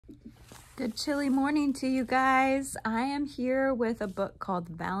Good chilly morning to you guys. I am here with a book called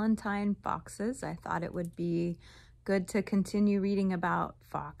Valentine Foxes. I thought it would be good to continue reading about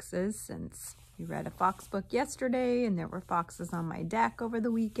foxes since we read a fox book yesterday and there were foxes on my deck over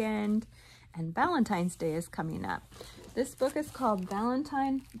the weekend and Valentine's Day is coming up. This book is called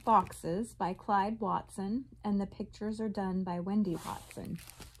Valentine Foxes by Clyde Watson and the pictures are done by Wendy Watson.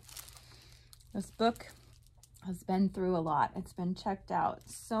 This book has been through a lot. It's been checked out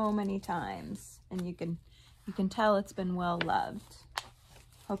so many times and you can tell it's been well loved.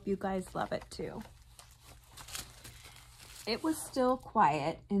 Hope you guys love it too. It was still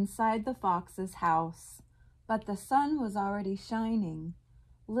quiet inside the fox's house, but the sun was already shining.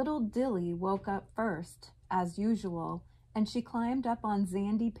 Little Dilly woke up first, as usual, and she climbed up on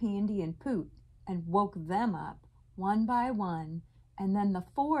Zandy, Pandy, and Poot and woke them up one by one. And then the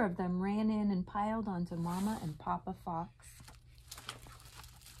four of them ran in and piled onto Mama and Papa Fox.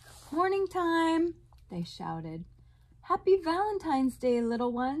 "Morning time," they shouted. "Happy Valentine's Day,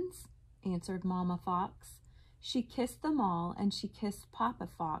 little ones," answered Mama Fox. She kissed them all and she kissed Papa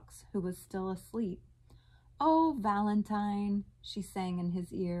Fox, who was still asleep. "Oh, Valentine," she sang in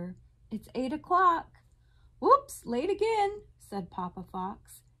his ear, "it's 8 o'clock. "Whoops, late again," said Papa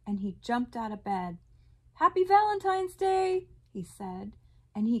Fox, and he jumped out of bed. "Happy Valentine's Day," he said,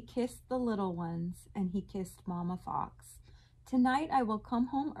 and he kissed the little ones, and he kissed Mama Fox. "Tonight I will come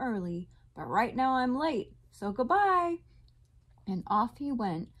home early, but right now I'm late, so goodbye." And off he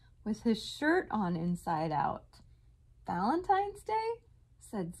went with his shirt on inside out. "Valentine's Day?"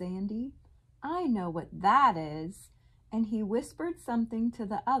 said Zandy. "I know what that is." And he whispered something to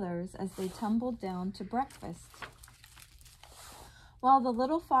the others as they tumbled down to breakfast. While the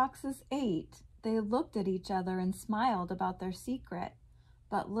little foxes ate, they looked at each other and smiled about their secret.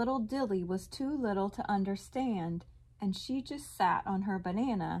 But little Dilly was too little to understand, and she just sat on her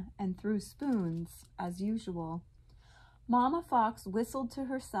banana and threw spoons, as usual. Mama Fox whistled to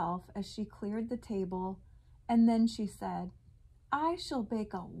herself as she cleared the table, and then she said, "I shall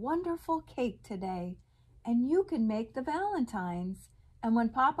bake a wonderful cake today, and you can make the valentines, and when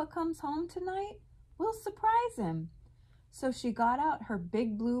Papa comes home tonight, we'll surprise him." So she got out her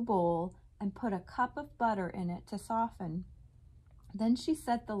big blue bowl and put a cup of butter in it to soften. Then she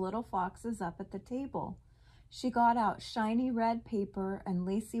set the little foxes up at the table. She got out shiny red paper and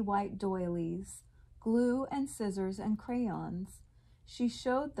lacy white doilies, glue and scissors and crayons. She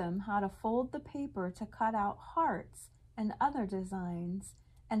showed them how to fold the paper to cut out hearts and other designs,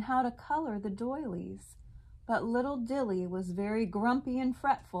 and how to color the doilies. But little Dilly was very grumpy and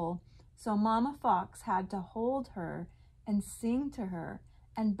fretful, so Mama Fox had to hold her and sing to her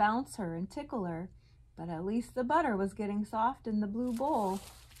and bounce her and tickle her, but at least the butter was getting soft in the blue bowl.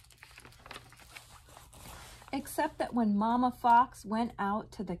 Except that when Mama Fox went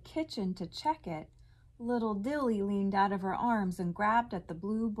out to the kitchen to check it, little Dilly leaned out of her arms and grabbed at the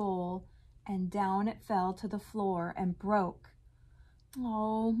blue bowl, and down it fell to the floor and broke.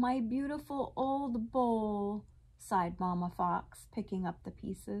 "Oh, my beautiful old bowl," sighed Mama Fox, picking up the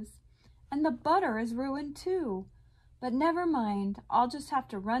pieces. "And the butter is ruined too. But never mind, I'll just have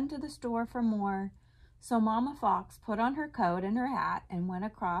to run to the store for more." So Mama Fox put on her coat and her hat and went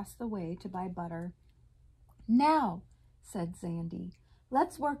across the way to buy butter. "Now," said Zandy,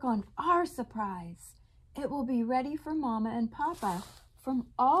 "let's work on our surprise. It will be ready for Mama and Papa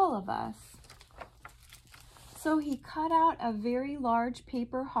from all of us." So he cut out a very large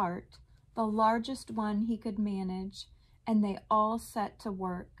paper heart, the largest one he could manage, and they all set to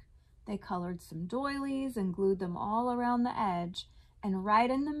work. They colored some doilies and glued them all around the edge, and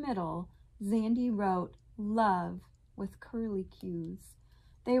right in the middle, Zandy wrote "Love" with curlicues.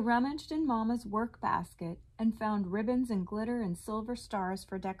 They rummaged in Mama's work basket and found ribbons and glitter and silver stars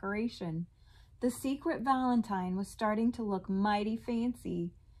for decoration. The secret Valentine was starting to look mighty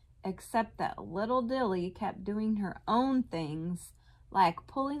fancy, except that little Dilly kept doing her own things, like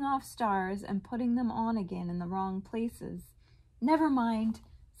pulling off stars and putting them on again in the wrong places. "Never mind,"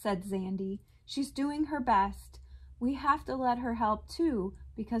 said Zandy. "She's doing her best. We have to let her help too,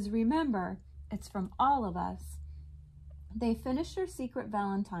 because remember, it's from all of us." They finished their secret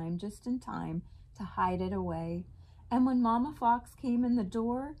Valentine just in time to hide it away, and when Mama Fox came in the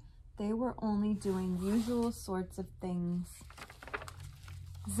door, they were only doing usual sorts of things.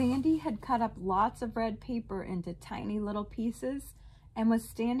 Zandy had cut up lots of red paper into tiny little pieces and was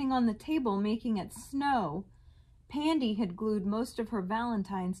standing on the table making it snow. Pandy had glued most of her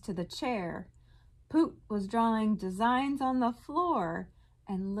valentines to the chair. Poot was drawing designs on the floor,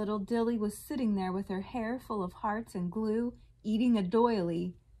 and little Dilly was sitting there with her hair full of hearts and glue, eating a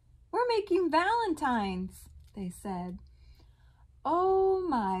doily. "We're making valentines," they said. "Oh,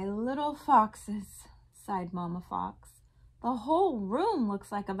 my little little foxes," sighed Mama Fox. "The whole room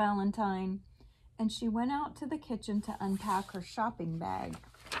looks like a Valentine." And she went out to the kitchen to unpack her shopping bag.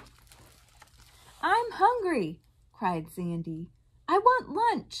 "I'm hungry," cried Zandy. "I want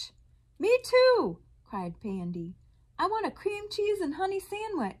lunch." "Me too," cried Pandy. "I want a cream cheese and honey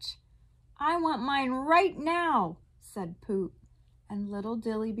sandwich." "I want mine right now," said Poop. And little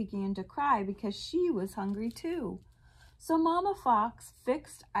Dilly began to cry because she was hungry too. So Mama Fox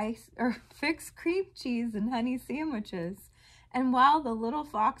fixed cream cheese and honey sandwiches. And while the little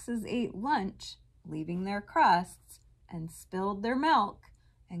foxes ate lunch, leaving their crusts, and spilled their milk,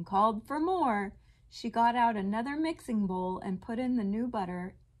 and called for more, she got out another mixing bowl and put in the new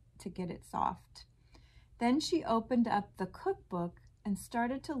butter to get it soft. Then she opened up the cookbook and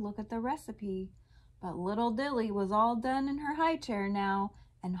started to look at the recipe. But little Dilly was all done in her high chair now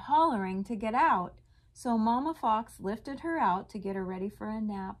and hollering to get out. So Mama Fox lifted her out to get her ready for a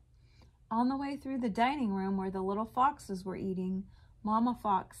nap. On the way through the dining room where the little foxes were eating, Mama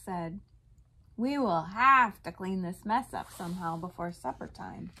Fox said, "We will have to clean this mess up somehow before supper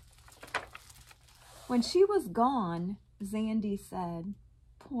time." When she was gone, Zandy said,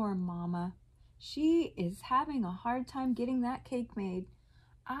 "Poor Mama. She is having a hard time getting that cake made.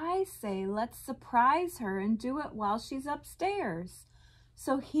 I say let's surprise her and do it while she's upstairs."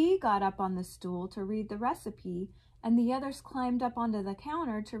 So he got up on the stool to read the recipe, and the others climbed up onto the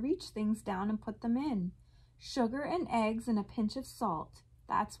counter to reach things down and put them in. "Sugar and eggs and a pinch of salt.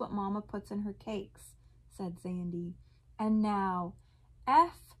 That's what Mama puts in her cakes," said Zandy. "And now,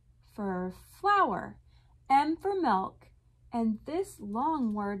 F for flour, M for milk, and this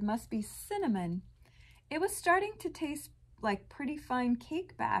long word must be cinnamon." It was starting to taste like pretty fine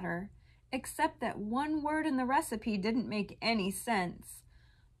cake batter, except that one word in the recipe didn't make any sense.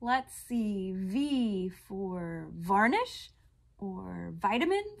 Let's see, V for varnish, or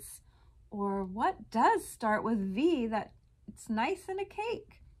vitamins, or what does start with V that it's nice in a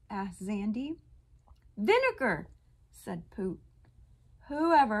cake? Asked Zandy. "Vinegar," said Poop.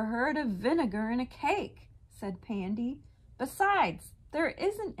 "Who ever heard of vinegar in a cake?" said Pandy. "Besides, there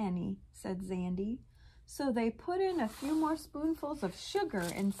isn't any," said Zandy. So they put in a few more spoonfuls of sugar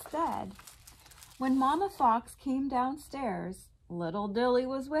instead. When Mama Fox came downstairs, little Dilly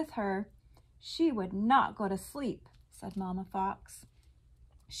was with her. "She would not go to sleep," said Mama Fox.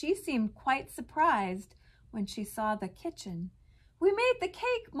 She seemed quite surprised when she saw the kitchen. "We made the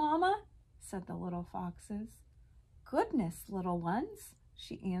cake, Mama," said the little foxes. "Goodness, little ones,"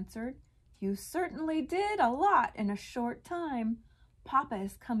 she answered. "You certainly did a lot in a short time. Papa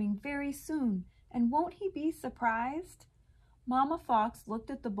is coming very soon, and won't he be surprised?" Mama Fox looked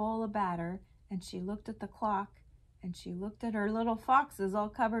at the bowl of batter, and she looked at the clock, and she looked at her little foxes all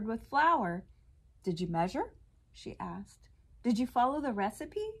covered with flour. "Did you measure?" she asked. "Did you follow the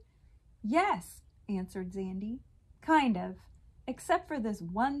recipe?" "Yes," answered Zandy. "Kind of, except for this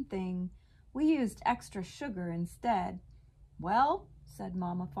one thing. We used extra sugar instead." "Well," said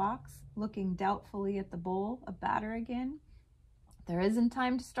Mama Fox, looking doubtfully at the bowl of batter again, "there isn't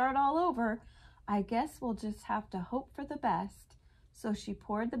time to start all over. I guess we'll just have to hope for the best." So she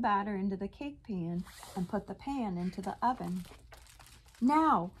poured the batter into the cake pan and put the pan into the oven.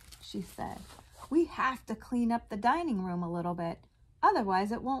 "Now," she said, "we have to clean up the dining room a little bit,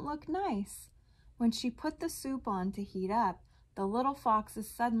 otherwise it won't look nice." When she put the soup on to heat up, the little foxes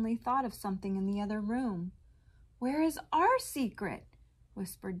suddenly thought of something in the other room. "Where is our secret?"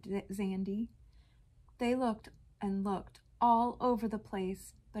 whispered Zandy. They looked and looked all over the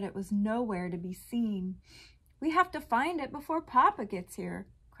place, but it was nowhere to be seen. "We have to find it before Papa gets here,"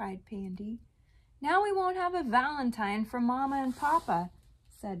 cried Pandy. "Now we won't have a Valentine for Mama and Papa,"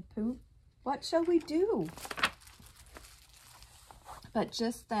 said Poop. "What shall we do?" But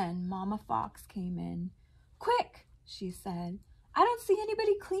just then Mama Fox came in. "Quick," she said. "I don't see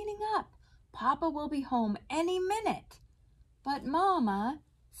anybody cleaning up. Papa will be home any minute." "But Mama,"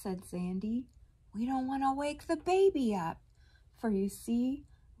 said Zandy, "we don't want to wake the baby up." For you see,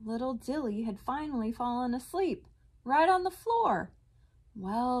 little Dilly had finally fallen asleep, right on the floor.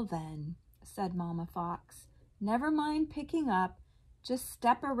 "Well then," said Mama Fox, "never mind picking up. Just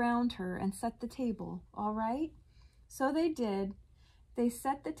step around her and set the table, all right?" So they did. They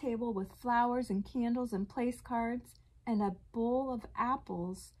set the table with flowers and candles and place cards and a bowl of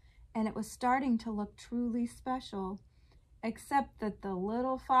apples, and it was starting to look truly special, except that the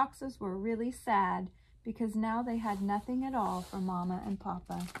little foxes were really sad because now they had nothing at all for Mama and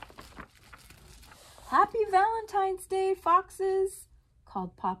Papa. "Happy Valentine's Day, foxes!"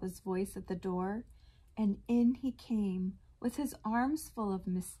 called Papa's voice at the door, and in he came with his arms full of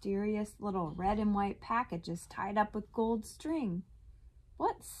mysterious little red and white packages tied up with gold string.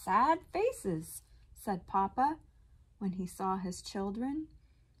 "What sad faces," said Papa when he saw his children.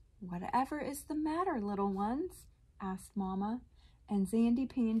 "Whatever is the matter, little ones?" asked Mama, and Zandy,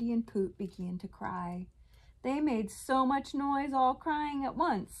 Pandy, and Poot began to cry. They made so much noise, all crying at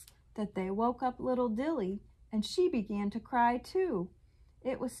once, that they woke up little Dilly, and she began to cry too.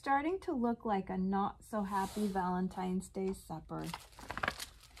 It was starting to look like a not-so-happy Valentine's Day supper.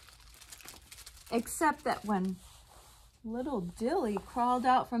 Except that when little Dilly crawled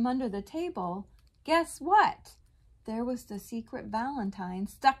out from under the table, guess what? There was the secret Valentine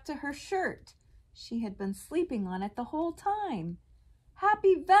stuck to her shirt. She had been sleeping on it the whole time.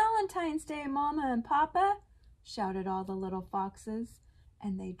 "Happy Valentine's Day, Mama and Papa!" shouted all the little foxes,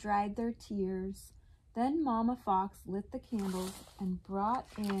 and they dried their tears. Then Mama Fox lit the candles and brought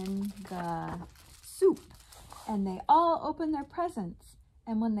in the soup, and they all opened their presents.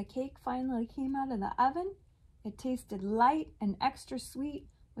 And when the cake finally came out of the oven, it tasted light and extra sweet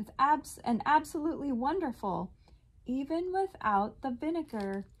and absolutely wonderful, even without the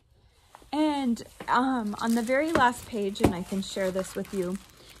vinegar. And on the very last page, and I can share this with you,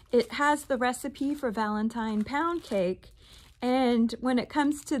 it has the recipe for Valentine pound cake. And when it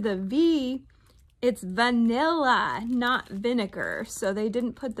comes to the V, it's vanilla, not vinegar. So they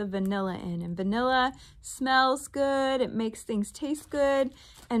didn't put the vanilla in. And vanilla smells good. It makes things taste good.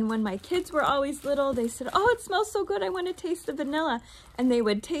 And when my kids were always little, they said, "Oh, it smells so good. I want to taste the vanilla." And they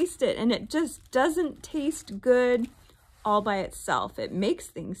would taste it. And it just doesn't taste good all by itself. It makes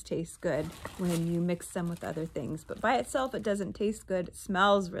things taste good when you mix them with other things. But by itself, it doesn't taste good. It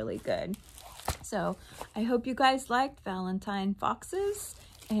smells really good. So I hope you guys liked Valentine Foxes.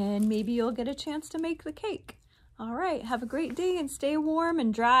 And maybe you'll get a chance to make the cake. All right, have a great day and stay warm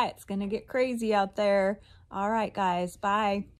and dry. It's gonna get crazy out there. All right, guys, bye.